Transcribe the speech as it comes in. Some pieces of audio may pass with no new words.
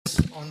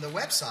on the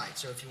website.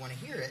 So if you want to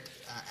hear it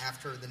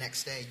after the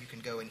next day, you can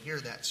go and hear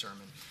that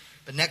sermon.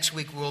 But next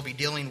week we'll be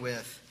dealing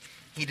with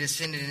He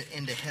descended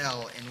into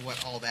hell and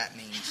what all that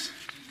means.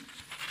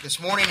 This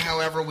morning,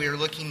 however, we are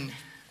looking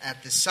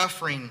at the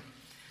suffering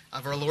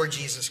of our Lord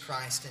Jesus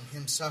Christ and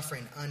Him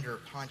suffering under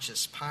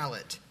Pontius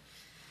Pilate.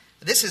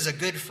 This is a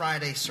Good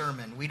Friday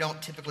sermon. We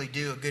don't typically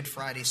do a Good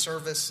Friday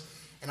service,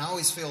 and I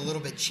always feel a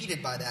little bit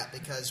cheated by that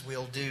because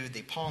we'll do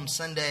the Palm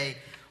Sunday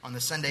on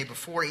the Sunday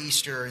before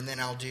Easter, and then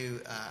I'll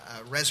do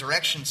a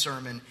resurrection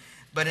sermon.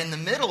 But in the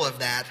middle of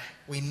that,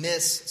 we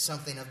miss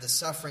something of the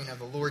suffering of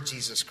the Lord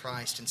Jesus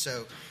Christ. And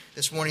so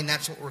this morning,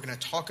 that's what we're going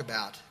to talk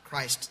about,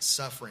 Christ's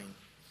suffering,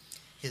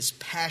 His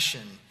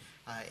passion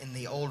in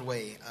the old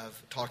way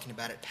of talking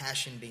about it,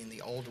 passion being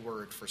the old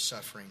word for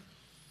suffering.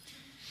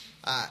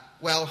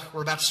 Well,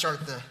 we're about to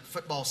start the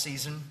football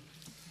season.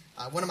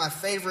 One of my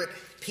favorite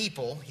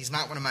people, he's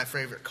not one of my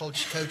favorite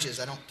coaches.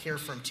 I don't care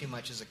for him too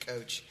much as a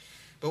coach.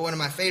 But one of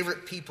my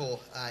favorite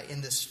people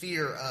in the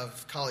sphere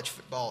of college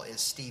football is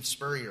Steve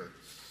Spurrier.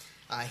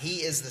 He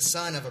is the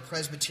son of a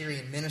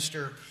Presbyterian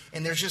minister,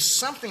 and there's just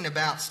something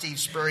about Steve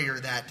Spurrier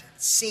that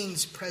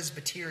seems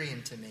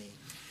Presbyterian to me.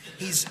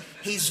 He's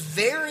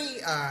very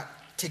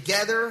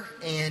together,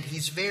 and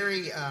he's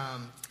very,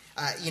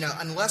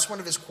 unless one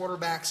of his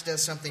quarterbacks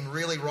does something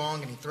really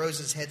wrong and he throws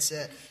his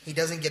headset, he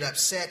doesn't get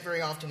upset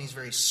very often. He's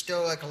very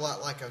stoic, a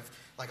lot like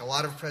a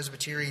lot of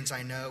Presbyterians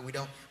I know. We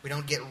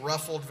don't get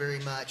ruffled very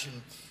much.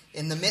 And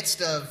in the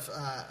midst of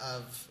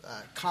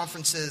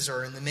conferences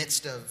or in the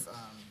midst of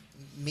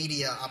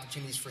media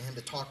opportunities for him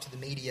to talk to the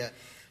media,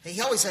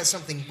 he always has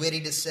something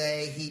witty to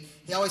say.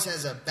 He always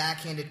has a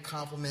backhanded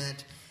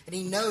compliment. And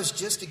he knows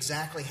just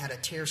exactly how to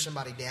tear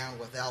somebody down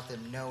without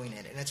them knowing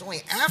it. And it's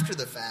only after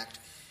the fact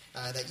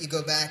that you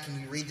go back and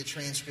you read the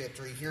transcript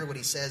or you hear what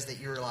he says that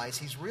you realize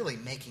he's really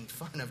making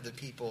fun of the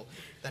people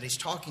that he's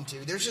talking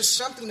to. There's just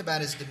something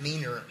about his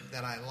demeanor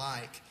that I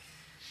like.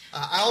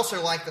 I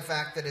also like the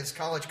fact that as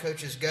college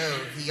coaches go,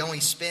 he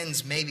only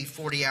spends maybe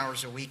 40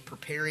 hours a week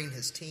preparing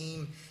his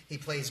team. He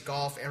plays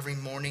golf every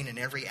morning and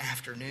every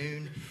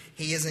afternoon.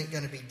 He isn't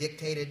going to be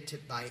dictated to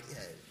by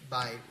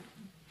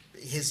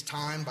his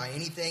time, by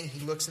anything.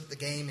 He looks at the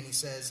game and he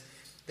says,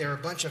 there are a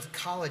bunch of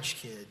college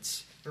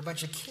kids. They're a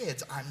bunch of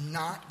kids. I'm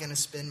not going to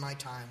spend my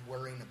time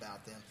worrying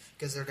about them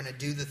because they're going to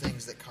do the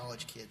things that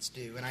college kids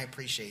do, and I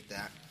appreciate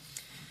that.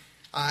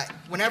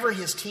 Whenever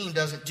his team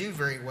doesn't do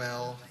very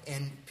well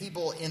and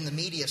people in the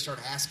media start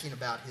asking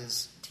about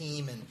his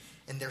team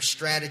and their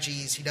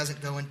strategies, he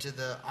doesn't go into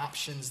the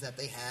options that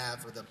they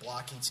have or the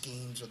blocking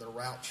schemes or the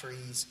route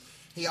trees.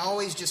 He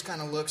always just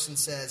kind of looks and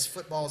says,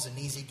 football's an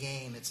easy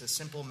game. It's a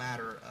simple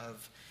matter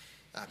of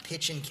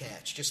pitch and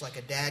catch, just like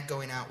a dad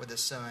going out with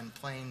his son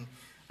playing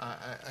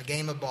a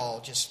game of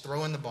ball, just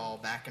throwing the ball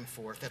back and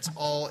forth. That's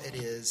all it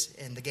is.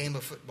 And the game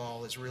of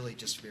football is really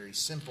just very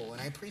simple.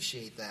 And I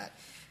appreciate that.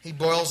 He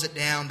boils it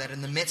down that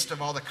in the midst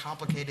of all the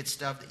complicated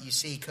stuff that you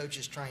see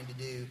coaches trying to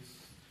do,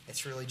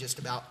 it's really just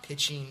about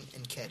pitching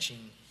and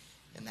catching,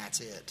 and that's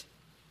it.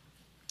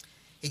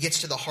 He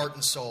gets to the heart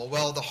and soul.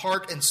 Well, the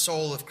heart and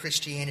soul of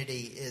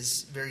Christianity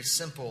is very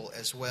simple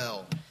as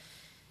well.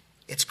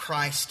 It's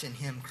Christ and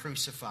Him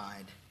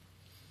crucified.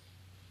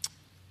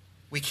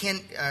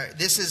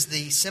 This is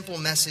the simple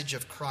message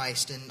of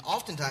Christ, and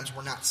oftentimes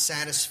we're not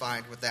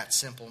satisfied with that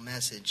simple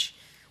message.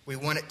 We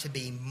want it to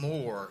be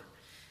more.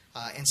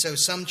 And so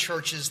some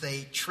churches,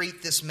 they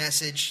treat this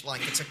message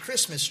like it's a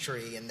Christmas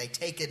tree, and they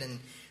take it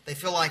and they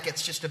feel like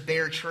it's just a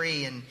bare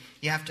tree, and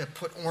you have to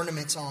put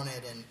ornaments on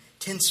it, and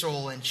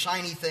tinsel, and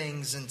shiny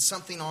things, and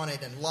something on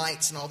it, and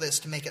lights, and all this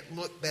to make it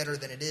look better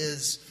than it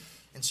is.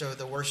 And so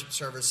the worship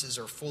services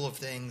are full of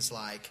things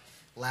like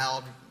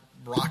loud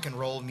rock and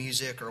roll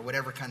music or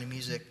whatever kind of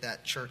music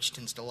that church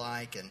tends to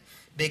like, and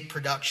big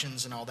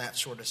productions and all that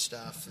sort of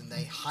stuff. And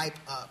they hype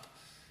up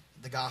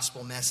the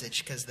gospel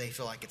message because they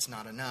feel like it's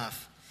not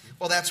enough.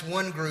 Well, that's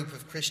one group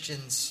of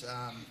Christians.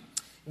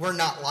 We're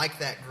not like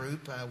that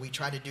group. We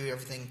try to do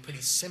everything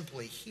pretty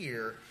simply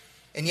here.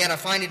 And yet I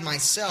find in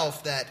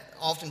myself that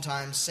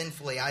oftentimes,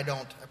 sinfully, I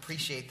don't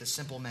appreciate the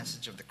simple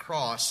message of the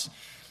cross.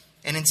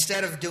 And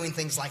instead of doing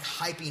things like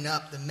hyping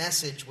up the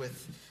message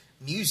with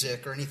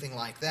music or anything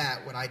like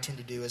that, what I tend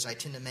to do is I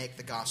tend to make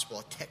the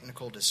gospel a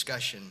technical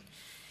discussion.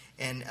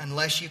 And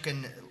unless you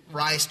can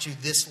rise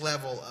to this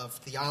level of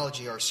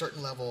theology or a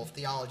certain level of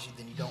theology,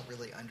 then you don't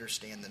really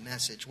understand the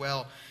message.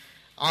 Well,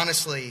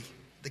 honestly,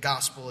 the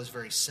gospel is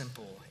very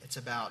simple. It's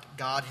about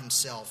God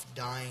Himself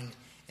dying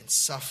and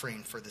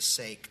suffering for the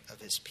sake of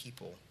His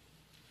people.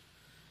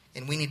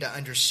 And we need to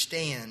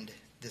understand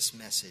this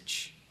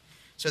message.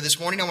 So this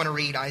morning I want to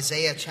read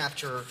Isaiah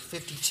chapter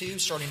 52,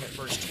 starting at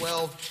verse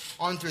 12,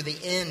 on through the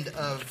end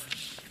of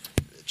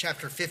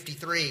chapter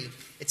 53.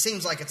 It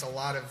seems like it's a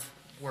lot of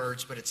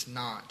words, but it's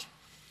not.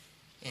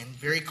 And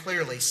very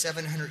clearly,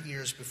 700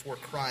 years before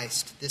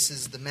Christ, this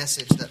is the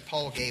message that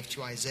Paul gave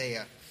to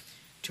Isaiah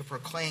to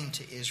proclaim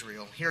to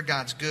Israel. Hear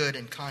God's good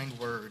and kind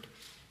word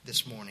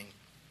this morning.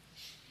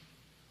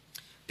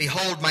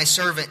 Behold, my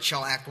servant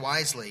shall act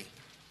wisely.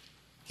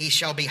 He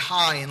shall be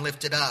high and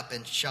lifted up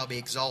and shall be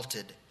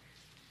exalted.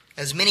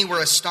 As many were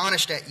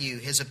astonished at you,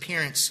 his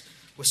appearance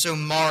was so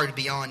marred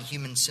beyond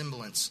human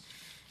semblance,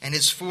 and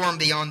his form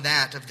beyond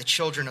that of the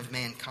children of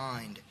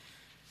mankind.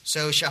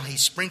 So shall he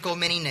sprinkle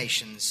many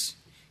nations.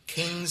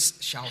 Kings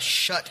shall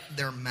shut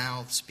their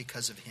mouths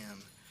because of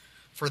him.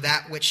 For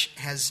that which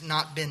has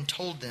not been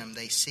told them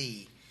they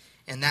see,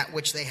 and that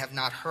which they have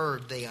not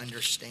heard they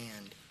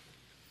understand.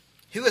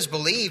 Who has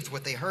believed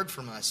what they heard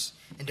from us,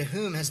 and to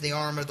whom has the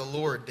arm of the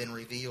Lord been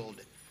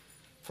revealed?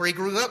 For he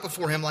grew up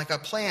before him like a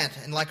plant,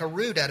 and like a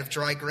root out of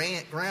dry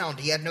ground.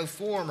 He had no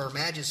form or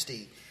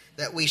majesty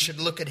that we should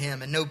look at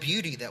him, and no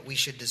beauty that we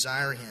should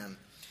desire him.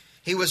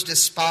 He was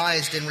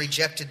despised and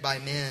rejected by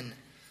men,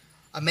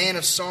 a man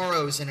of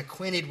sorrows and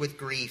acquainted with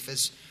grief,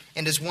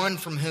 and as one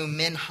from whom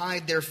men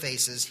hide their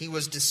faces. He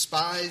was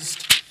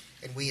despised,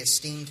 and we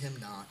esteemed him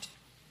not.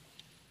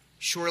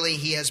 Surely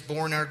he has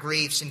borne our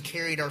griefs and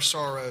carried our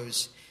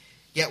sorrows,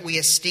 yet we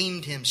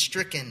esteemed him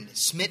stricken,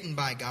 smitten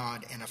by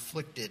God, and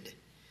afflicted.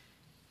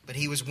 But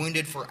he was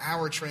wounded for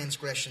our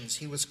transgressions.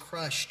 He was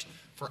crushed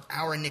for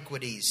our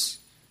iniquities.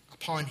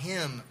 Upon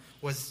him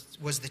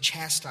was the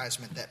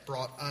chastisement that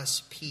brought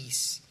us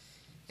peace.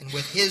 And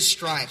with his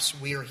stripes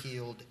we are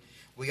healed.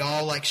 We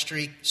all like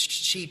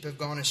sheep have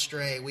gone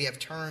astray. We have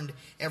turned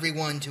every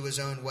one to his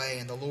own way,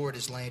 and the Lord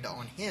has laid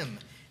on him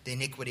the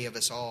iniquity of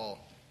us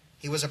all.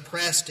 He was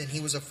oppressed and he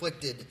was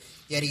afflicted,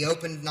 yet he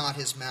opened not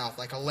his mouth.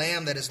 Like a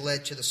lamb that is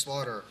led to the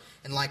slaughter,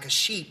 and like a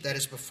sheep that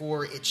is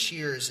before its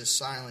shearers is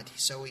silent,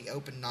 so he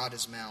opened not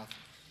his mouth.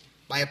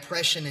 By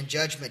oppression and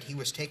judgment he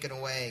was taken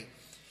away.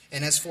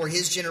 And as for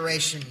his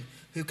generation,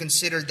 who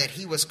considered that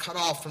he was cut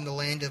off from the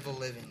land of the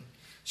living,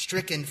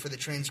 stricken for the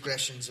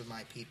transgressions of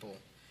my people.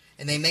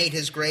 And they made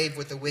his grave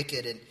with the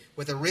wicked, and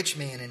with a rich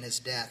man in his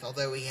death,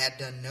 although he had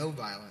done no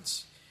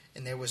violence,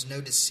 and there was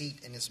no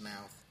deceit in his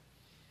mouth.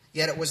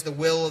 Yet it was the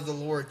will of the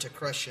Lord to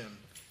crush him.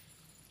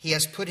 He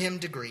has put him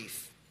to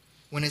grief.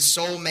 When his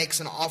soul makes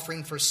an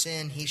offering for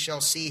sin, he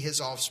shall see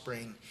his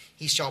offspring.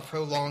 He shall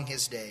prolong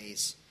his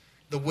days.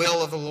 The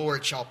will of the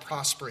Lord shall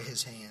prosper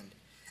his hand.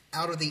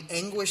 Out of the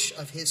anguish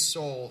of his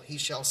soul he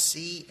shall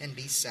see and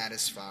be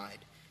satisfied.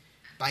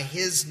 By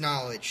his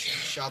knowledge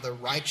shall the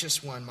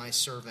righteous one, my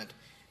servant,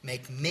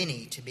 make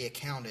many to be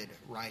accounted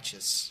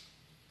righteous,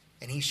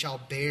 and he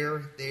shall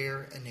bear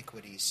their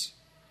iniquities.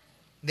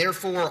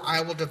 Therefore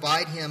I will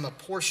divide him a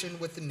portion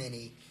with the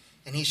many,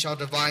 and he shall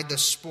divide the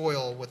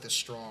spoil with the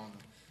strong,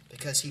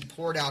 because he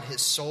poured out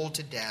his soul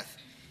to death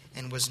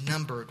and was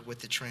numbered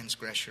with the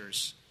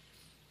transgressors.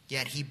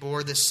 Yet he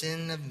bore the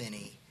sin of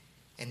many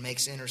and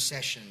makes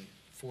intercession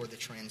for the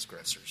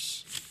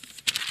transgressors.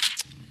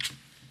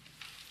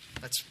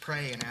 Let's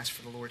pray and ask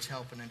for the Lord's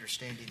help in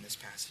understanding this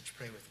passage.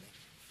 Pray with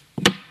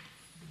me.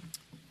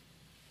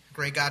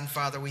 Great God and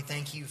Father, we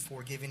thank you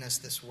for giving us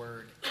this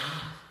word.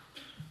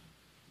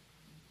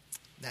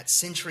 That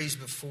centuries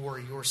before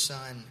your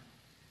Son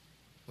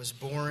was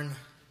born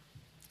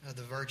of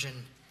the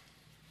Virgin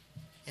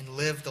and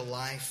lived the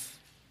life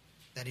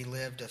that he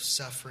lived of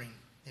suffering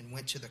and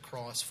went to the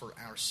cross for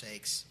our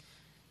sakes,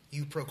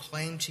 you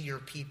proclaimed to your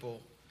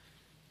people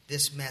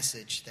this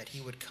message that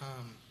he would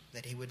come,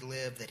 that he would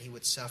live, that he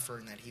would suffer,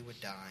 and that he would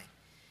die.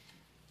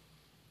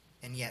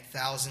 And yet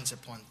thousands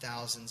upon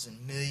thousands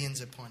and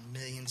millions upon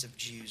millions of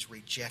Jews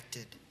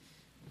rejected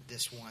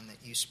this one that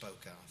you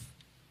spoke of.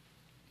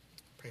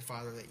 Pray,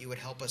 Father, that you would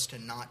help us to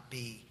not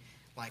be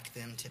like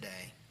them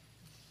today.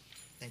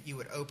 That you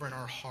would open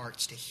our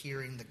hearts to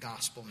hearing the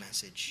gospel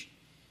message,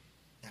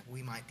 that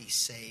we might be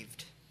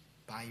saved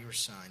by your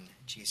Son,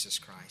 Jesus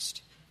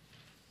Christ.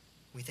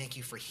 We thank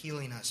you for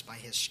healing us by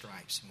his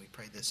stripes, and we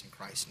pray this in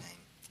Christ's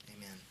name.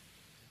 Amen.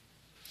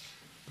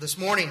 This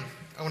morning,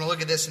 I want to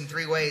look at this in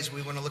three ways.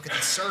 We want to look at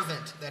the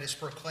servant that is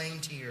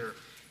proclaimed here,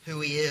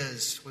 who he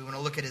is. We want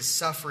to look at his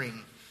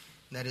suffering,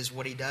 that is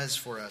what he does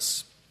for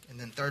us. And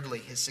then thirdly,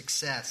 his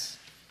success,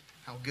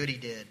 how good he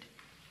did.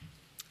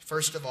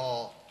 First of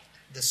all,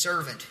 the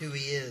servant, who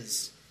he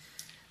is.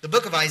 The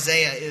book of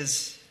Isaiah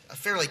is a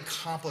fairly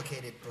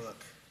complicated book.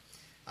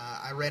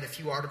 I read a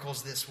few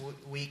articles this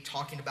week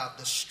talking about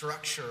the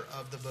structure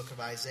of the book of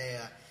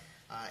Isaiah,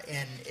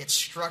 and its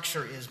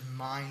structure is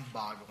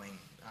mind-boggling.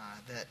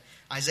 That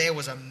Isaiah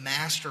was a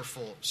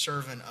masterful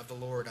servant of the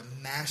Lord, a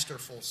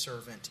masterful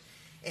servant,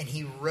 and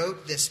he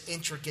wrote this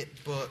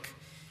intricate book,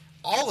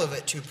 all of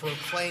it to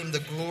proclaim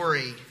the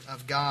glory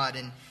of God.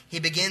 And he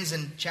begins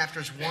in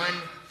chapters 1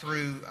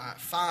 through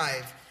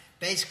 5,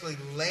 basically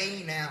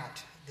laying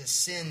out the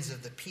sins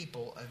of the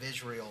people of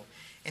Israel.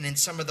 And in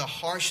some of the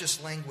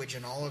harshest language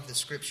in all of the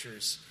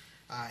scriptures,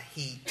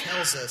 he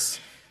tells us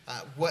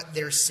what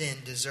their sin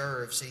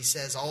deserves. He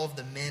says all of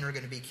the men are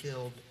going to be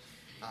killed,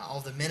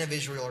 all the men of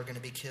Israel are going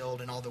to be killed,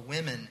 and all the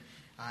women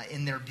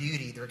in their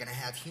beauty, they're going to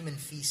have human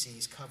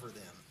feces cover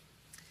them.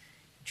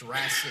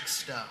 Drastic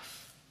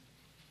stuff.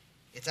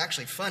 It's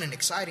actually fun and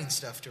exciting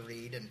stuff to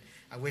read, and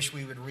I wish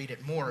we would read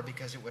it more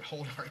because it would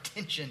hold our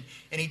attention.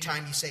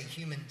 Anytime you say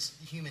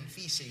human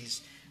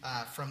feces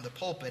from the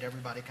pulpit,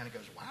 everybody kind of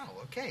goes, wow,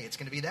 okay, it's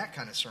going to be that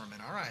kind of sermon.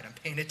 All right, I'm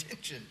paying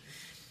attention.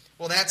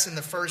 Well, that's in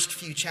the first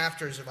few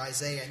chapters of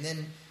Isaiah. And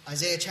then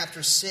Isaiah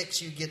chapter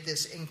 6, you get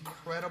this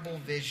incredible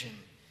vision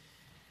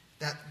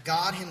that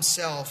God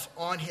himself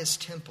on his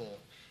temple,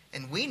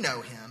 and we know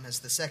him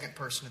as the second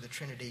person of the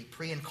Trinity,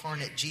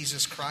 pre-incarnate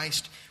Jesus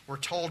Christ. We're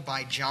told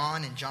by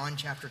John in John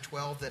chapter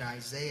 12 that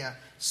Isaiah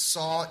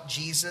saw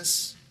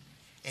Jesus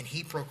and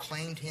he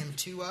proclaimed him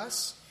to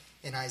us.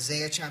 In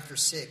Isaiah chapter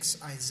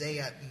 6,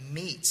 Isaiah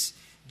meets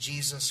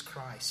Jesus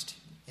Christ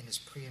in his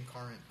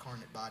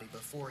pre-incarnate body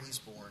before he's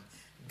born.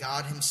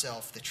 God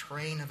himself, the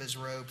train of his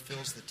robe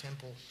fills the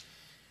temple.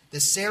 The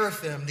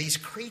seraphim, these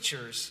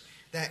creatures,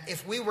 that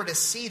if we were to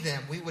see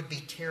them, we would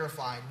be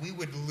terrified. We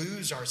would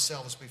lose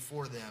ourselves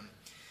before them.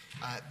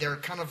 They're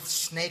kind of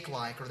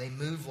snake-like, or they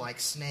move like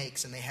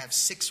snakes, and they have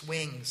 6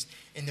 wings,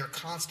 and they're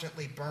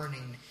constantly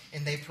burning,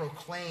 and they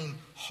proclaim,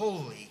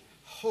 "Holy,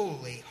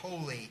 holy,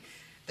 holy."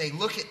 They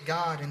look at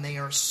God, and they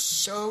are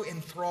so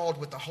enthralled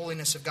with the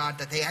holiness of God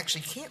that they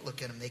actually can't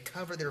look at him. They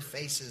cover their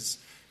faces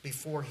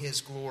before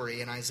his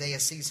glory. And Isaiah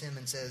sees him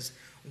and says,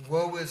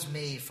 "Woe is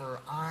me, for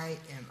I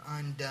am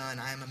undone.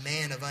 I am a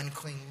man of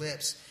unclean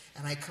lips,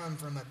 and I come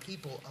from a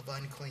people of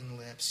unclean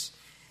lips."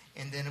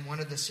 And then one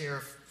of the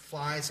seraph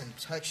flies and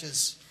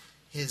touches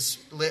his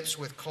lips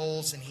with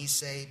coals, and he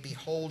say,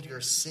 "Behold,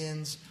 your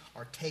sins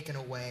are taken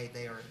away.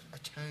 They are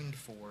atoned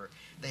for.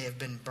 They have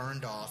been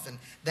burned off." And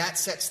that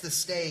sets the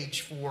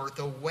stage for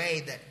the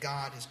way that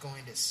God is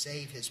going to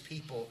save his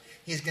people.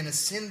 He's going to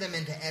send them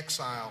into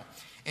exile.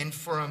 And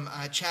from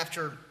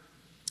chapter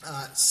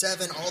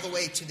 7 all the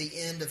way to the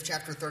end of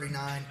chapter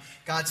 39,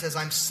 God says,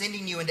 "I'm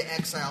sending you into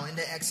exile,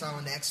 into exile,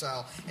 into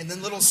exile." And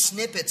then little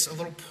snippets,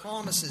 little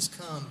promises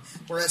come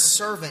where a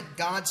servant,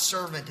 God's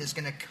servant, is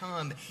going to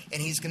come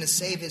and he's going to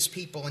save his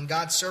people. And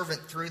God's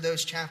servant, through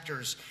those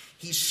chapters,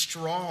 he's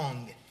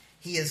strong.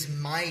 He is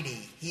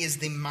mighty. He is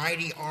the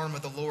mighty arm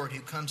of the Lord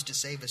who comes to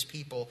save his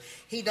people.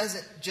 He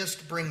doesn't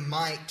just bring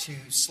might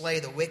to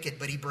slay the wicked,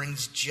 but he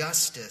brings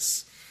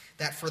justice.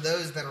 That for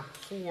those that are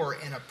poor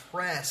and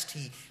oppressed,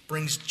 he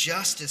brings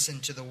justice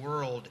into the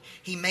world.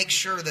 He makes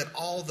sure that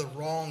all the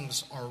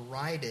wrongs are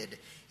righted.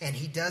 And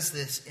he does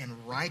this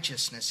in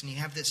righteousness. And you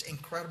have this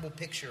incredible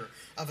picture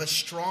of a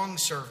strong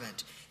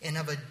servant and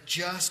of a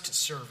just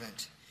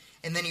servant.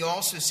 And then you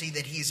also see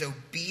that he's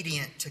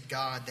obedient to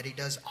God, that he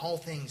does all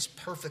things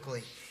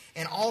perfectly.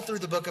 And all through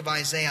the book of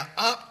Isaiah,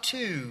 up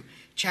to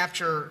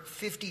chapter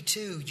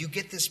 52, you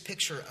get this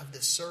picture of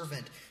the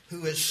servant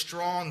who is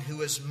strong,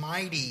 who is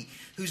mighty,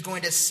 who's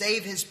going to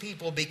save his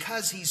people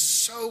because he's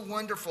so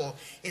wonderful.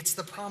 It's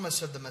the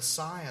promise of the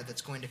Messiah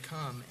that's going to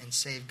come and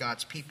save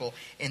God's people.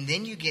 And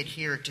then you get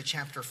here to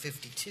chapter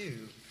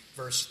 52,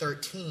 verse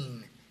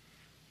 13,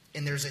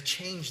 and there's a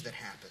change that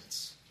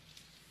happens.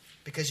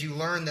 Because you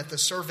learn that the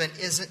servant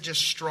isn't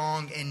just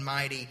strong and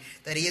mighty,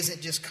 that he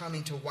isn't just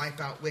coming to wipe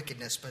out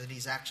wickedness, but that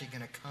he's actually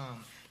going to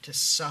come to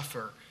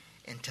suffer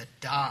and to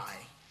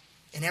die.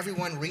 And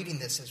everyone reading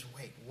this says,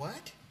 "Wait,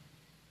 what?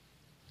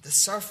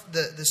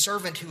 The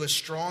servant who is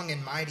strong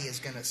and mighty is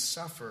going to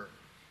suffer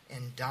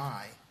and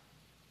die.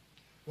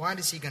 Why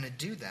is he going to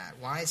do that?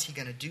 Why is he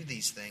going to do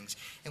these things?"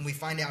 And we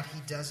find out he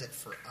does it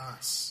for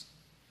us.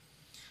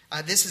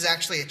 This is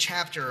actually a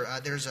chapter.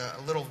 There's a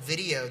little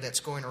video that's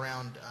going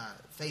around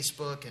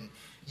Facebook, and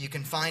you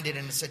can find it.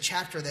 And it's a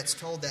chapter that's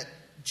told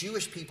that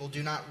Jewish people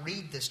do not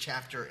read this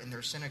chapter in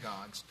their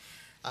synagogues.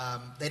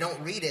 They don't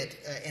read it,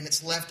 and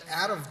it's left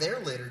out of their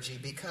liturgy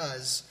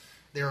because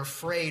they're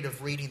afraid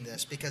of reading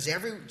this. Because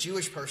every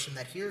Jewish person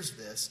that hears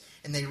this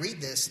and they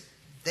read this,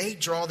 they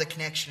draw the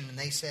connection and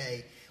they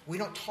say, "We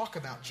don't talk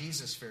about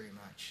Jesus very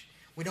much.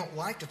 We don't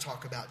like to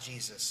talk about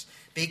Jesus."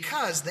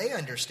 Because they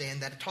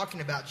understand that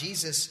talking about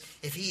Jesus,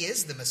 if he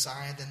is the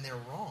Messiah, then they're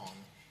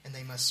wrong and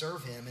they must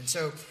serve him. And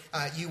so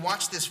you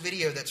watch this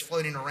video that's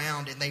floating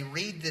around, and they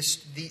read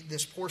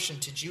this portion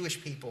to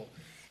Jewish people,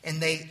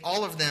 and they,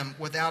 all of them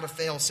without a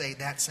fail, say,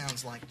 "That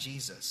sounds like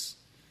Jesus."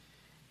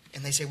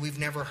 And they say, "We've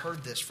never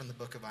heard this from the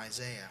book of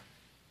Isaiah,"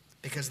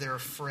 because they're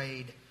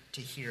afraid to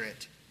hear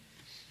it.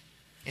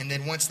 And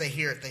then once they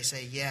hear it, they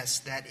say, "Yes,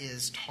 that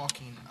is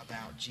talking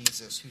about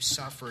Jesus who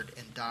suffered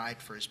and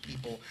died for his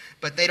people."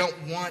 But they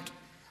don't want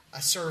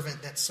a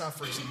servant that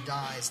suffers and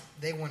dies.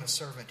 They want a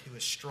servant who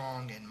is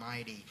strong and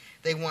mighty.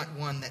 They want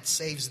one that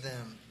saves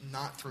them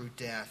not through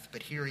death,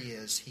 but here he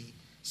is. He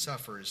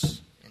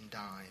suffers and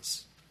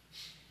dies.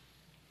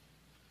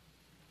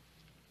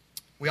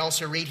 We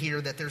also read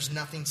here that there's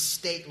nothing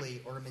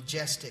stately or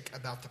majestic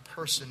about the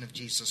person of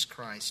Jesus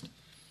Christ.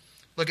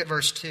 Look at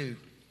verse 2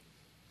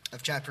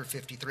 of chapter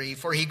 53.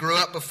 "For he grew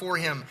up before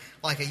him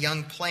like a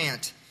young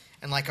plant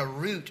and like a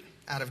root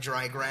out of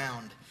dry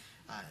ground."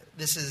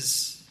 This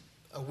is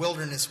a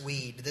wilderness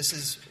weed. This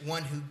is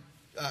one who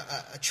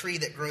a tree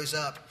that grows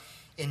up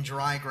in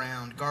dry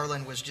ground.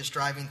 Garland was just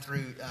driving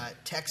through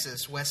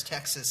Texas, West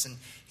Texas, and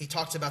he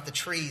talks about the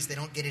trees. They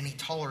don't get any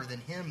taller than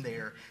him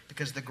there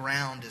because the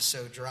ground is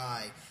so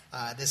dry.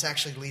 This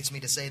actually leads me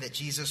to say that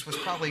Jesus was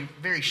probably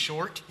very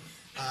short,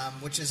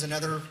 which is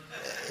another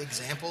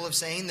example of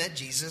saying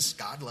that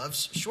God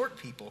loves short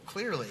people,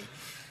 clearly.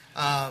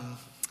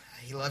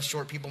 He loves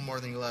short people more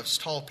than he loves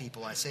tall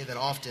people. I say that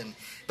often.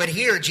 But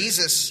here,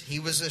 Jesus, he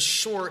was a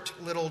short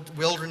little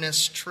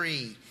wilderness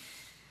tree.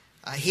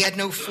 He had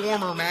no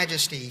form or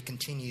majesty, he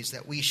continues,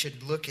 that we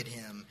should look at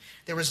him.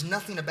 There was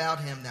nothing about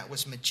him that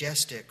was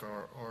majestic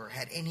or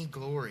had any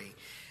glory.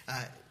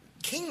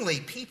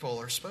 Kingly people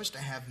are supposed to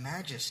have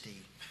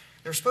majesty.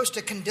 They're supposed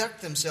to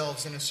conduct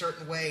themselves in a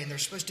certain way, and they're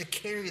supposed to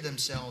carry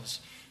themselves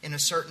in a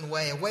certain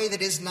way, a way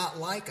that is not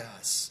like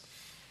us.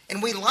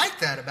 And we like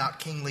that about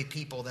kingly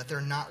people, that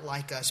they're not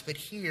like us. But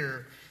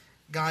here,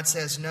 God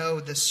says, no,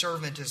 the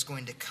servant is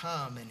going to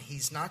come, and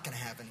he's not going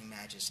to have any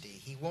majesty.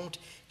 He won't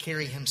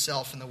carry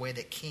himself in the way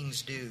that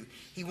kings do.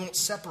 He won't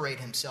separate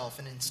himself,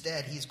 and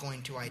instead he's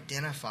going to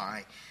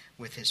identify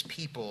with his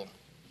people.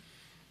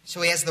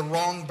 So he has the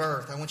wrong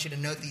birth. I want you to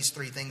note these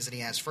three things that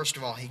he has. First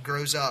of all, he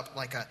grows up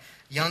like a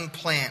young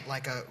plant,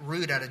 like a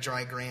root out of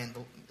dry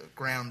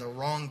ground, the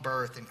wrong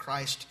birth. And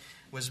Christ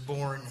was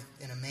born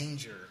in a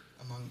manger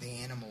among the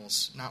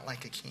animals, not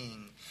like a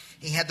king.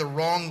 He had the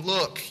wrong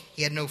look.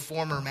 He had no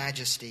form or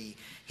majesty.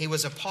 He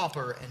was a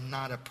pauper and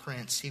not a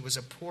prince. He was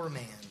a poor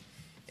man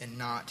and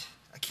not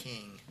a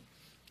king.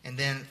 And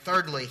then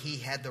thirdly, he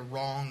had the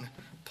wrong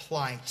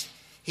plight.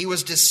 He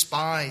was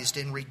despised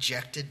and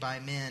rejected by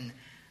men.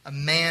 A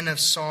man of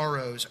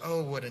sorrows.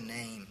 Oh, what a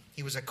name.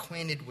 He was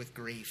acquainted with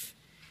grief.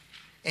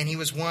 And he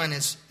was one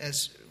as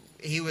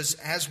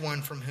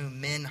one from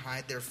whom men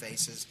hide their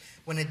faces.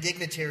 When a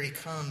dignitary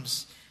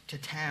comes to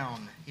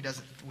town,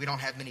 we don't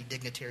have many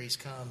dignitaries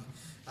come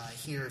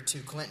here to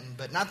Clinton,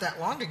 but not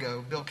that long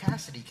ago, Bill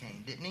Cassidy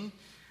came, didn't he?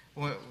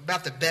 Well,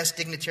 about the best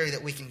dignitary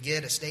that we can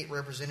get. A state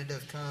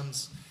representative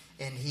comes,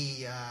 and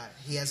he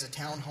has a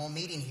town hall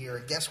meeting here.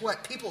 And guess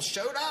what? People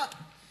showed up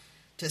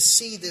to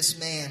see this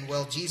man.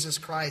 Well, Jesus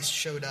Christ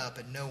showed up,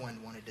 and no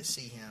one wanted to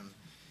see him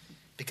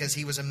because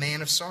he was a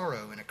man of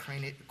sorrow and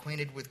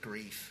acquainted with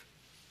grief.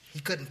 He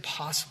couldn't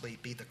possibly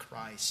be the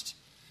Christ.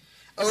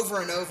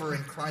 Over and over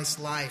in Christ's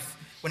life,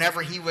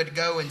 whenever he would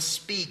go and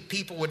speak,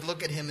 people would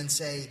look at him and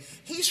say,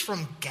 he's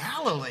from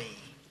Galilee.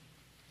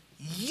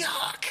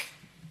 Yuck!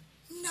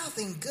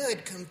 Nothing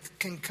good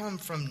can come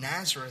from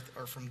Nazareth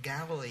or from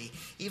Galilee.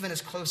 Even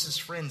his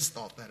closest friends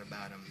thought that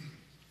about him.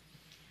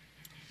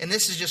 And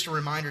this is just a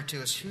reminder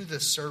to us who the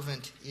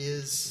servant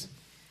is.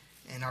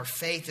 And our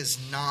faith is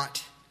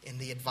not in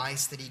the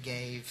advice that he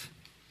gave.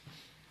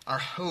 Our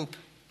hope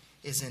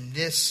is in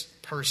this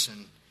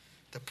person,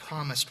 the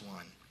promised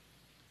one.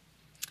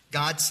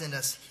 God sent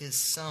us his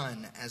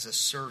Son as a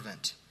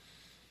servant.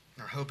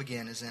 And our hope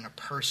again is in a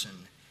person,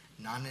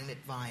 not in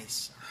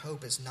advice. Our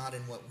hope is not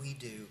in what we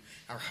do.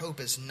 Our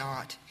hope is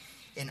not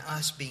in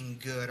us being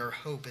good. Our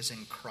hope is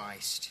in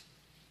Christ.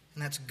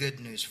 And that's good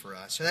news for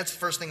us. So that's the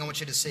first thing I want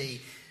you to see,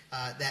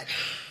 that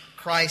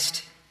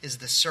Christ is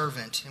the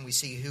servant, and we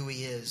see who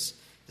he is,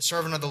 the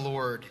servant of the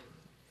Lord.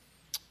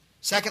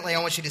 Secondly,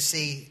 I want you to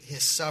see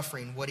his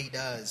suffering, what he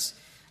does.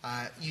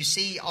 You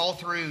see all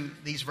through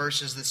these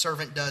verses, the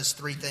servant does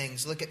three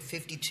things. Look at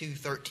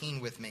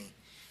 52:13 with me.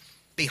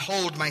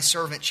 Behold, my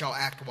servant shall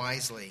act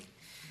wisely.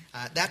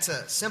 That's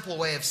a simple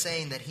way of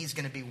saying that he's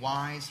going to be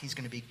wise, he's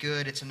going to be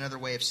good. It's another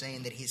way of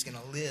saying that he's going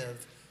to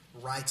live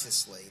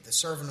righteously. The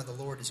servant of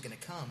the Lord is going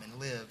to come and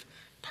live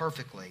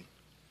perfectly.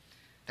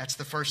 That's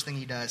the first thing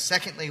he does.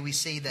 Secondly, we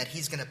see that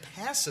he's going to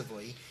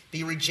passively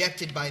be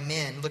rejected by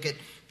men. Look at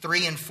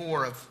 3 and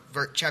 4 of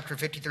chapter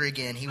 53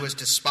 again. He was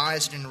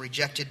despised and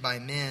rejected by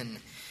men.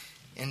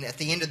 And at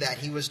the end of that,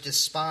 he was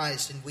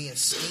despised and we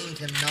esteemed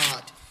him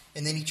not.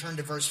 And then he turned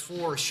to verse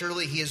 4.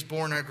 Surely he has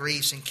borne our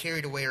griefs and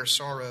carried away our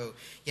sorrow.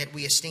 Yet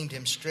we esteemed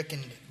him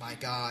stricken by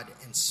God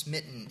and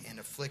smitten and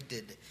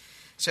afflicted.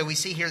 So we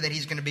see here that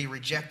he's going to be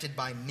rejected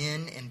by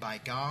men and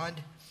by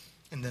God.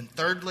 And then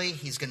thirdly,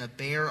 he's going to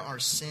bear our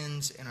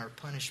sins and our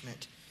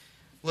punishment.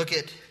 Look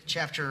at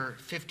chapter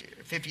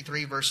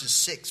 53,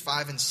 verses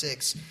 5 and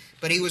 6.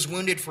 But he was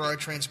wounded for our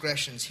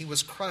transgressions. He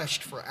was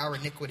crushed for our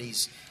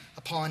iniquities.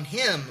 Upon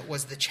him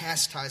was the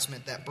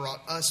chastisement that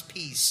brought us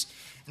peace.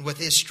 And with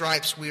his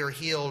stripes we are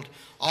healed.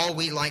 All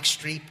we like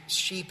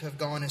sheep have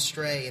gone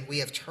astray, and we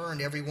have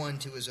turned every one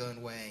to his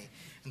own way.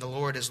 And the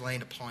Lord has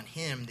laid upon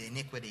him the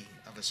iniquity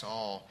of us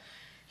all.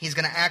 He's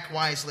going to act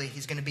wisely.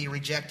 He's going to be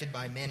rejected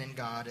by men and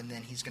God, and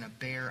then he's going to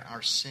bear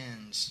our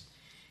sins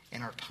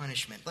and our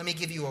punishment. Let me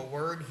give you a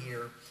word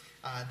here,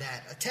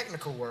 a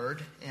technical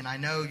word, and I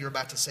know you're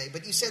about to say,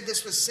 but you said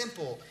this was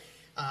simple,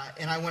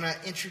 and I want to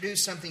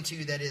introduce something to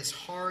you that is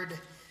hard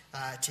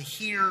to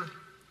hear,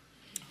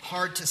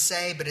 hard to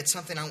say, but it's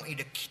something I want you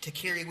to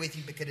carry with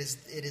you because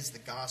it is the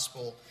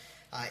gospel.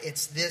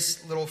 It's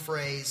this little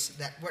phrase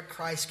that what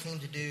Christ came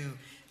to do,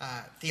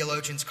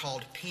 theologians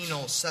called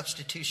penal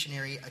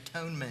substitutionary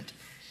atonement,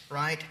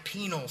 right?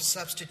 Penal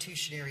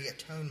substitutionary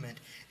atonement.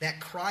 That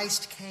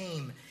Christ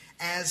came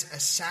as a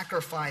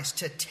sacrifice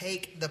to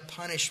take the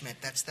punishment.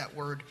 That's that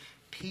word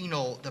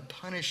penal, the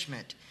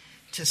punishment.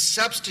 To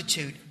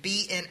substitute,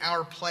 be in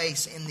our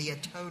place in the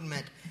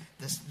atonement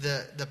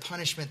the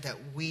punishment that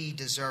we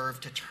deserve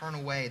to turn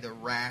away the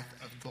wrath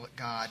of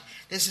God.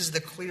 This is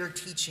the clear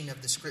teaching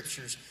of the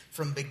Scriptures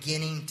from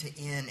beginning to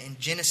end. In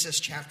Genesis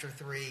chapter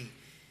 3,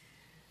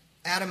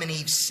 Adam and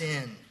Eve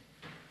sin.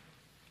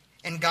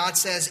 And God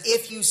says,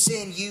 if you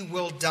sin, you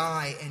will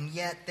die. And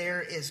yet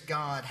there is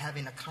God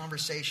having a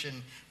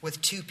conversation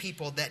with two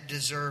people that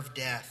deserve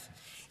death.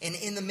 And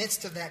in the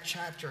midst of that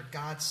chapter,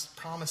 God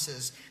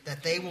promises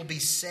that they will be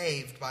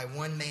saved by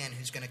one man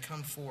who's going to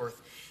come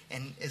forth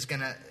and is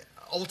going to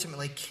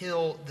ultimately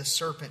kill the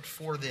serpent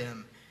for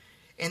them.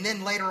 And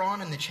then later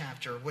on in the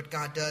chapter, what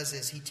God does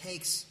is he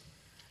takes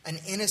an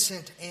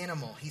innocent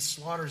animal, he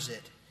slaughters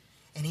it,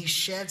 and he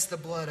sheds the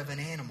blood of an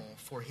animal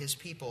for his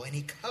people. And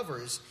he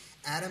covers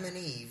Adam and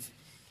Eve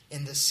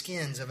in the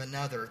skins of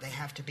another. They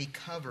have to be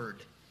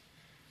covered.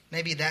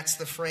 Maybe that's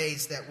the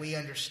phrase that we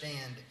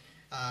understand,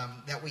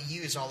 that we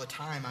use all the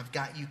time. I've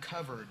got you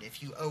covered.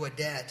 If you owe a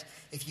debt,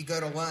 if you go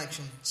to lunch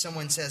and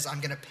someone says, I'm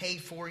going to pay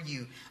for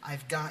you,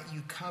 I've got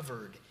you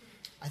covered.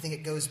 I think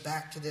it goes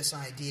back to this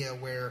idea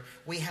where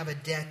we have a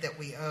debt that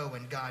we owe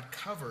and God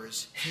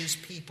covers his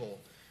people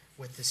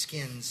with the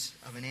skins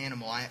of an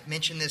animal. I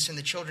mentioned this in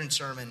the children's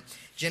sermon,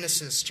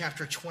 Genesis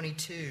chapter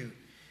 22,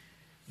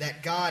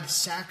 that God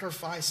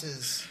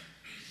sacrifices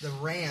the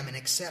ram and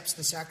accepts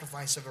the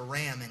sacrifice of a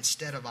ram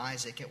instead of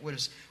Isaac. It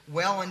was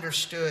well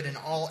understood in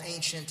all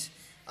ancient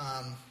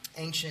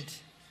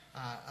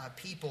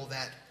people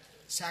that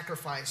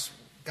sacrifice,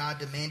 God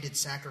demanded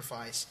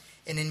sacrifice.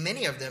 And in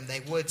many of them, they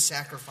would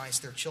sacrifice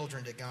their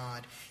children to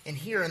God. And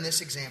here in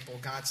this example,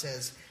 God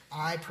says,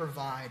 I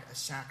provide a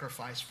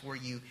sacrifice for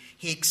you.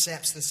 He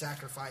accepts the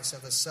sacrifice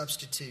of a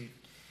substitute.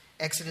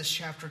 Exodus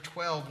chapter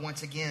 12,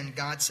 once again,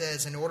 God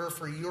says, in order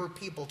for your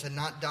people to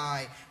not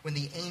die when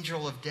the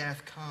angel of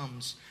death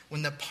comes,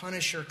 when the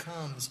punisher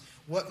comes,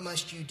 what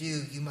must you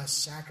do? You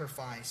must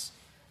sacrifice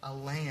a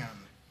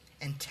lamb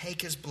and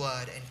take his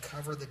blood and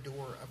cover the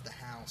door of the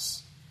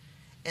house.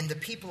 And the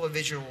people of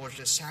Israel were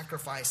to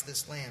sacrifice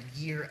this lamb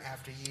year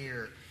after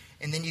year.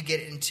 And then you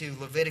get into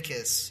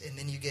Leviticus, and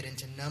then you get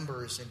into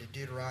Numbers, into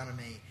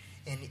Deuteronomy.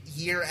 And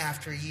year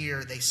after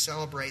year, they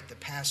celebrate the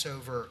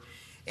Passover.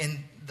 And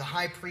the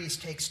high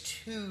priest takes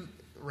 2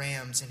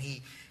 rams, and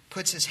he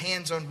puts his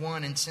hands on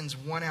one and sends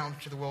one out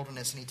into the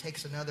wilderness, and he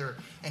takes another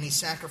and he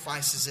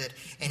sacrifices it,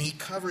 and he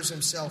covers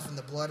himself in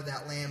the blood of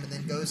that lamb, and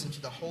then goes into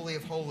the Holy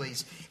of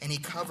Holies, and he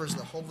covers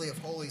the Holy of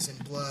Holies in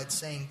blood,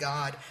 saying,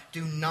 God,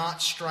 do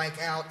not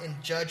strike out in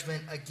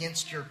judgment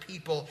against your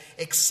people,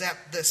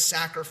 except the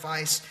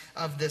sacrifice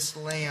of this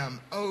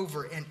lamb.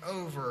 Over and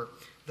over,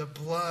 the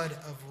blood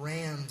of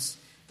rams,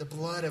 the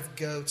blood of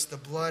goats, the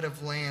blood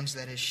of lambs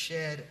that is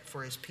shed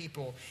for his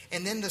people.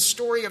 And then the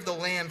story of the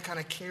lamb kind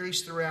of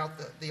carries throughout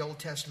the Old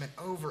Testament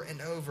over and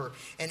over.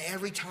 And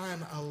every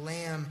time a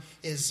lamb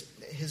his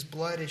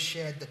blood is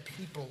shed, the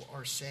people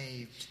are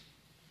saved.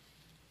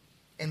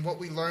 And what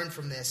we learn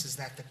from this is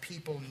that the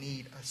people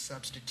need a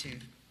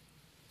substitute.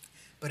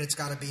 But it's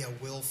got to be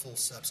a willful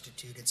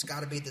substitute. It's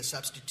got to be the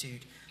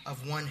substitute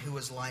of one who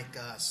is like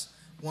us,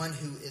 one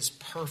who is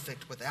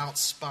perfect without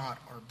spot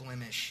or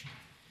blemish.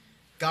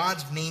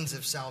 God's means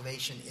of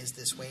salvation is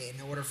this way.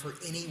 In order for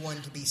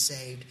anyone to be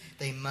saved,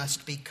 they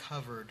must be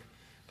covered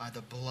by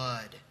the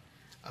blood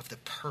of the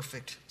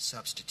perfect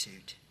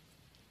substitute.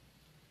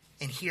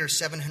 And here,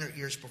 700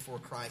 years before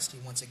Christ, he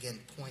once again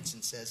points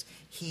and says,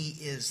 he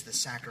is the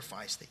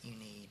sacrifice that you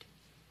need.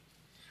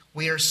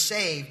 We are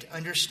saved,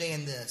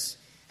 understand this,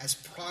 as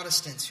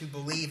Protestants who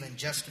believe in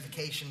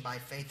justification by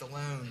faith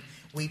alone.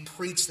 We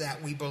preach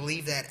that. We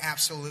believe that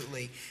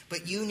absolutely.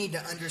 But you need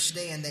to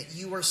understand that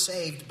you are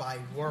saved by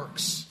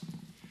works.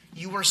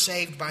 You are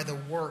saved by the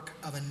work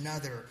of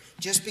another.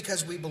 Just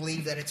because we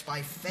believe that it's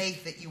by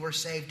faith that you are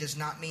saved does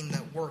not mean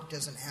that work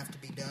doesn't have to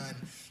be done.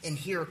 And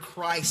here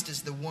Christ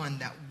is the one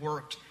that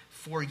worked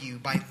for you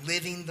by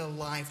living the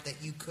life that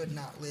you could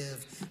not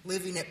live,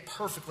 living it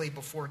perfectly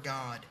before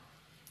God,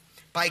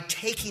 by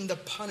taking the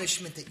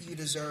punishment that you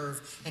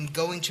deserve and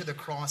going to the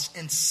cross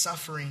and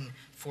suffering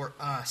for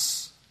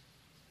us,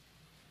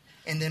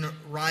 and then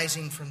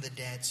rising from the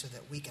dead so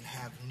that we can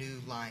have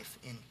new life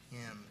in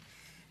him.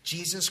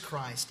 Jesus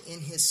Christ,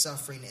 in his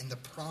suffering, and the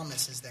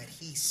promise is that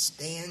he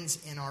stands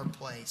in our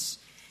place,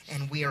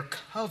 and we are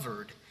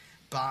covered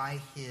by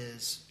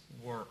his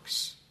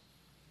works.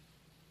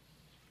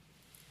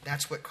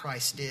 That's what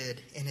Christ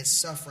did, and his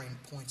suffering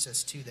points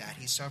us to that.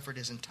 He suffered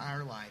his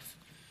entire life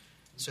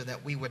so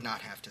that we would not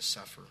have to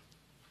suffer.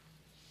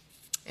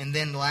 And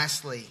then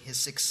lastly, his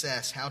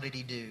success. How did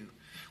he do?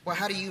 Well,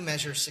 how do you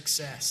measure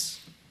success?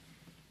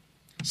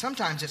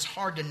 Sometimes it's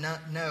hard to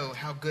not know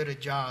how good a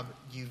job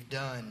you've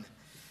done.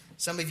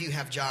 Some of you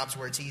have jobs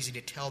where it's easy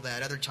to tell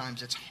that. Other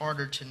times it's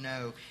harder to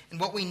know. And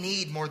what we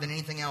need more than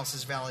anything else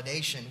is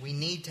validation. We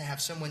need to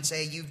have someone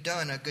say, you've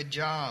done a good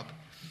job.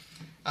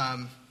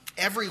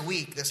 Every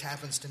week this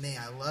happens to me.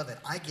 I love it.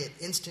 I get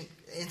instant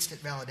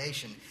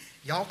validation.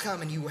 Y'all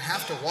come and you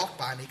have to walk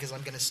by me because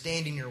I'm going to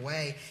stand in your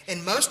way.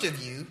 And most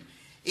of you,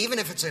 Even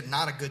if it's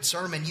not a good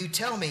sermon, you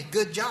tell me,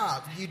 good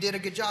job, you did a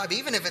good job.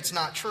 Even if it's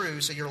not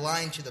true, so you're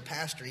lying to the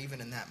pastor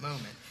even in that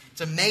moment. It's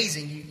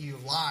amazing you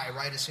lie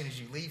right as soon as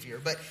you leave here.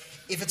 But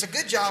if it's a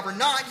good job or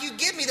not, you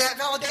give me that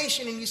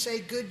validation and you say,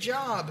 good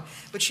job.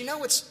 But you know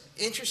what's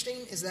interesting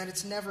is that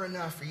it's never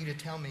enough for you to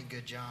tell me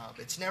good job.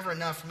 It's never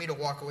enough for me to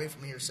walk away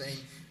from here saying,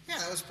 yeah,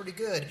 that was pretty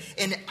good.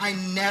 And I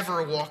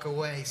never walk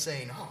away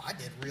saying, oh, I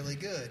did really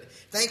good.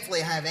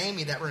 Thankfully, I have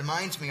Amy that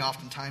reminds me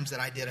oftentimes that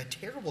I did a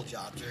terrible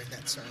job during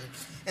that sermon.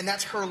 And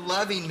that's her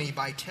loving me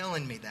by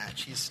telling me that.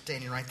 She's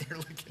standing right there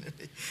looking at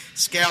me,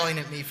 scowling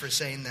at me for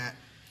saying that.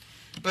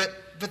 But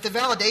the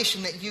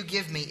validation that you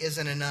give me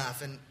isn't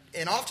enough.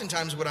 And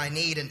oftentimes what I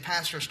need, and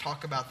pastors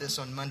talk about this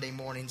on Monday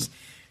mornings,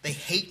 they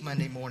hate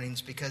Monday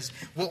mornings because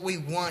what we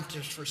want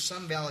is for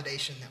some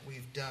validation that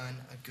we've done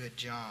a good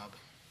job.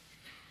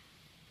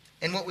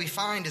 And what we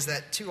find is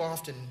that too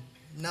often,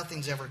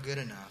 nothing's ever good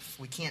enough.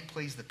 We can't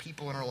please the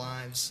people in our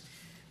lives.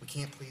 We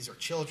can't please our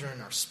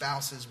children, our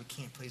spouses. We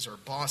can't please our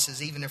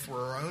bosses. Even if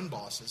we're our own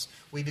bosses,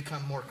 we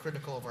become more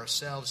critical of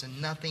ourselves,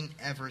 and nothing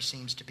ever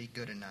seems to be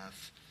good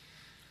enough.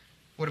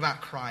 What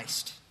about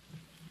Christ?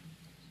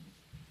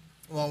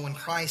 Well, when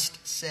Christ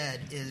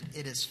said,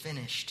 it is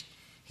finished,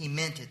 he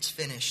meant it's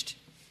finished,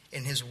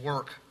 and his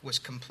work was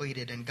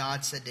completed. And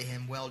God said to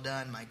him, well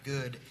done, my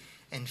good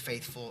and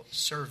faithful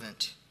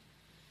servant.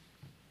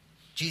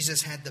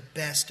 Jesus had the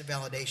best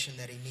validation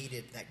that he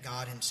needed, that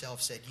God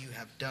himself said, you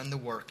have done the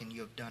work and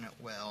you have done it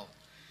well.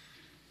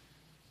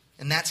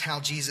 And that's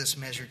how Jesus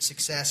measured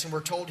success. And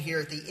we're told here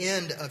at the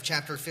end of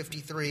chapter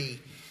 53,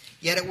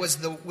 yet it was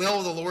the will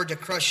of the Lord to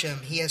crush him.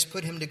 He has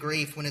put him to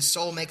grief. When his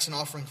soul makes an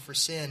offering for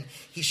sin,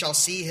 he shall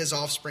see his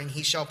offspring.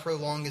 He shall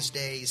prolong his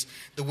days.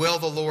 The will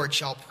of the Lord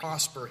shall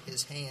prosper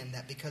his hand.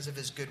 That because of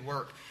his good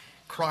work,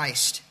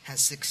 Christ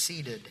has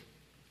succeeded.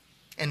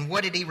 And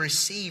what did he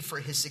receive for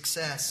his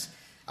success?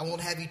 I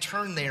won't have you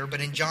turn there,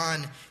 but in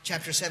John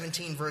chapter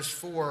 17, verse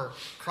 4,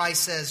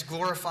 Christ says,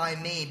 glorify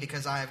me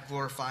because I have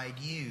glorified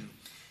you.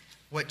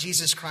 What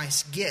Jesus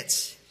Christ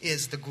gets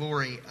is the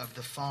glory of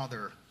the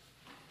Father.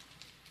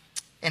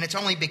 And it's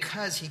only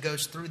because he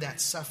goes through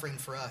that suffering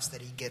for us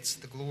that he gets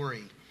the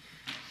glory.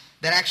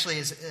 That actually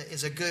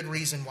is a good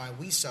reason why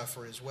we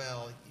suffer as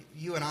well.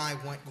 You and I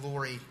want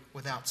glory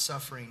without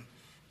suffering,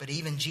 but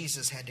even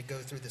Jesus had to go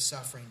through the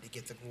suffering to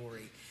get the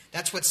glory.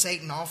 That's what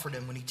Satan offered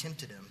him when he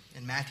tempted him.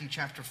 In Matthew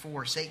chapter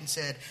 4, Satan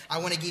said, I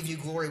want to give you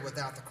glory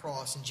without the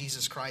cross. And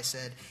Jesus Christ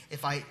said,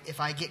 if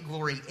I get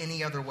glory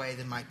any other way,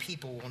 then my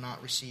people will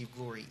not receive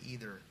glory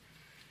either.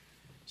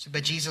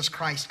 But Jesus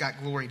Christ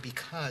got glory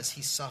because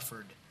he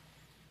suffered.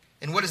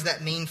 And what does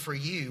that mean for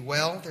you?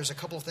 Well, there's a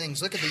couple of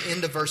things. Look at the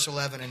end of verse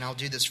 11, and I'll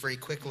do this very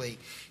quickly.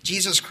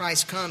 Jesus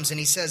Christ comes and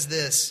he says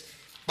this,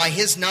 by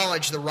his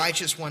knowledge, the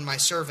righteous one, my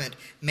servant,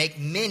 make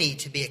many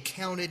to be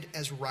accounted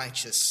as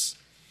righteous,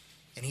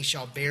 and he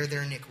shall bear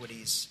their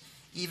iniquities.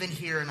 Even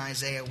here in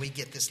Isaiah, we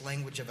get this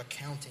language of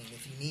accounting.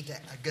 If you need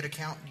a good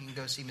accountant, you can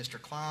go see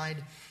Mr. Clyde.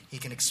 He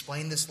can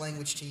explain this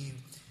language to you,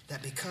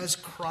 that because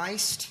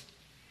Christ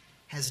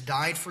has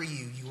died for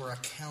you, you are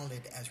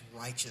accounted as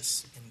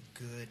righteous and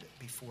good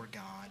before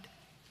God.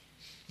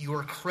 You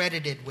are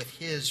credited with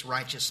his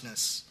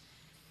righteousness.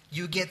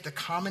 You get the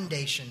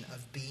commendation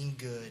of being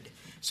good,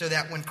 so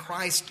that when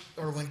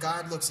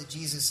God looks at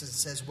Jesus and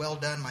says, well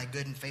done, my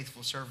good and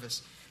faithful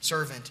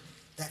servant,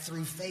 that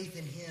through faith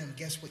in him,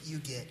 guess what you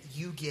get?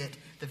 You get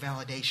the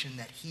validation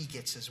that he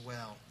gets as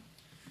well.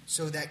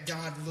 So that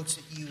God looks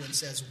at you and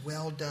says,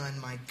 well done,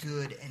 my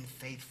good and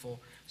faithful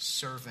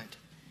servant.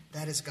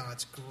 That is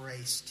God's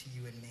grace to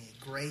you and me.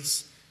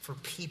 Grace for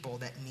people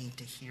that need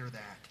to hear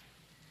that.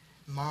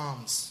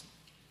 Moms,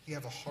 you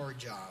have a hard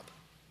job.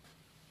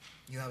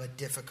 You have a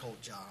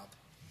difficult job.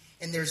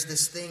 And there's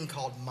this thing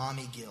called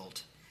mommy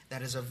guilt.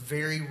 That is a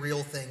very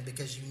real thing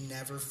because you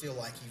never feel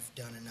like you've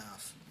done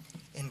enough.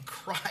 In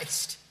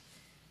Christ,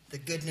 the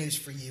good news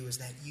for you is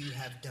that you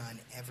have done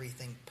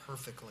everything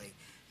perfectly.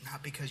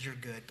 Not because you're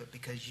good, but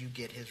because you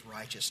get his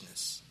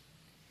righteousness.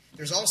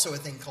 There's also a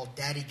thing called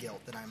daddy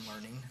guilt that I'm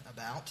learning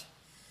about.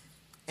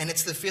 And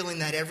it's the feeling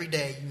that every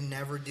day you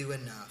never do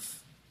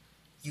enough.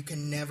 You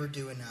can never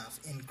do enough.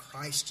 In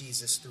Christ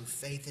Jesus, through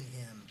faith in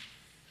him,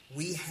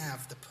 we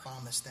have the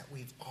promise that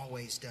we've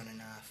always done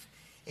enough.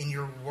 In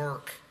your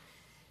work,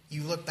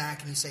 you look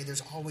back and you say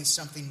there's always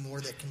something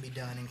more that can be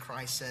done. And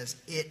Christ says,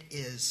 it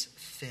is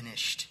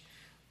finished.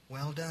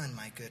 Well done,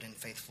 my good and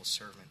faithful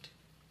servant.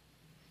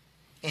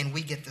 And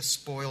we get the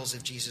spoils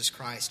of Jesus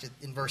Christ.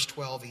 In verse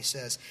 12 he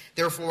says,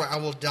 therefore I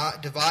will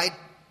divide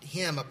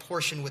him a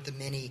portion with the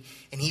many,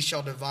 and he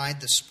shall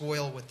divide the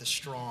spoil with the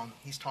strong.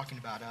 He's talking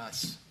about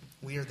us.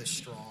 We are the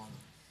strong.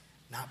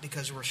 Not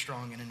because we're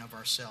strong in and of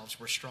ourselves.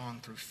 We're strong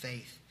through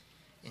faith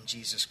in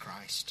Jesus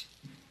Christ.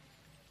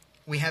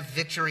 We have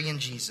victory in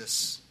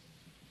Jesus.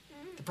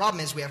 The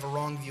problem is we have a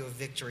wrong view of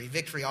victory.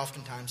 Victory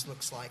oftentimes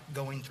looks like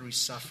going through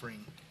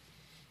suffering.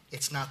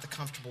 It's not the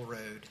comfortable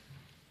road.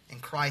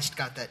 And Christ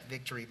got that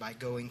victory by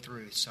going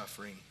through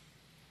suffering.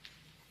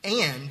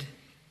 And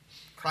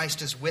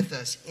Christ is with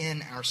us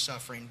in our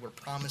suffering. We're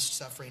promised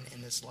suffering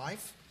in this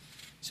life.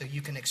 so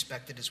you can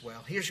expect it as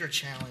well. Here's your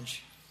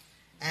challenge.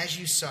 As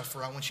you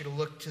suffer, I want you to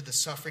look to the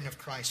suffering of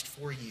Christ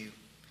for you,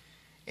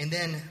 and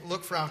then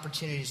look for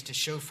opportunities to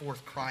show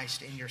forth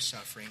Christ in your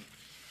suffering.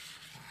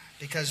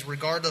 Because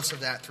regardless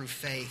of that, through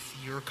faith,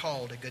 you're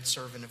called a good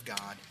servant of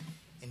God,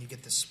 and you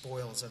get the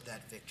spoils of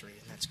that victory,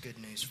 and that's good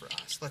news for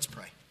us. Let's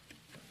pray.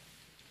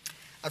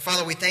 Our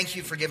Father, we thank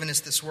you for giving us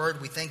this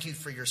word. We thank you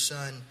for your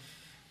Son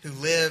who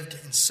lived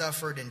and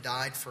suffered and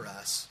died for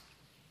us.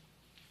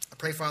 I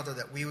pray, Father,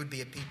 that we would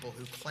be a people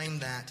who claim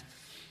that,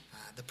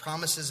 the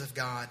promises of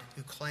God,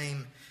 who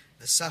claim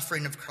the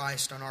suffering of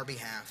Christ on our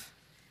behalf.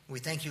 We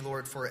thank you,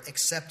 Lord, for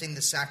accepting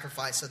the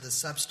sacrifice of the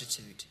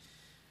substitute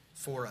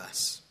for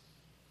us.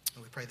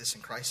 And we pray this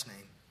in Christ's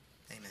name.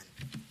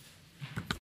 Amen.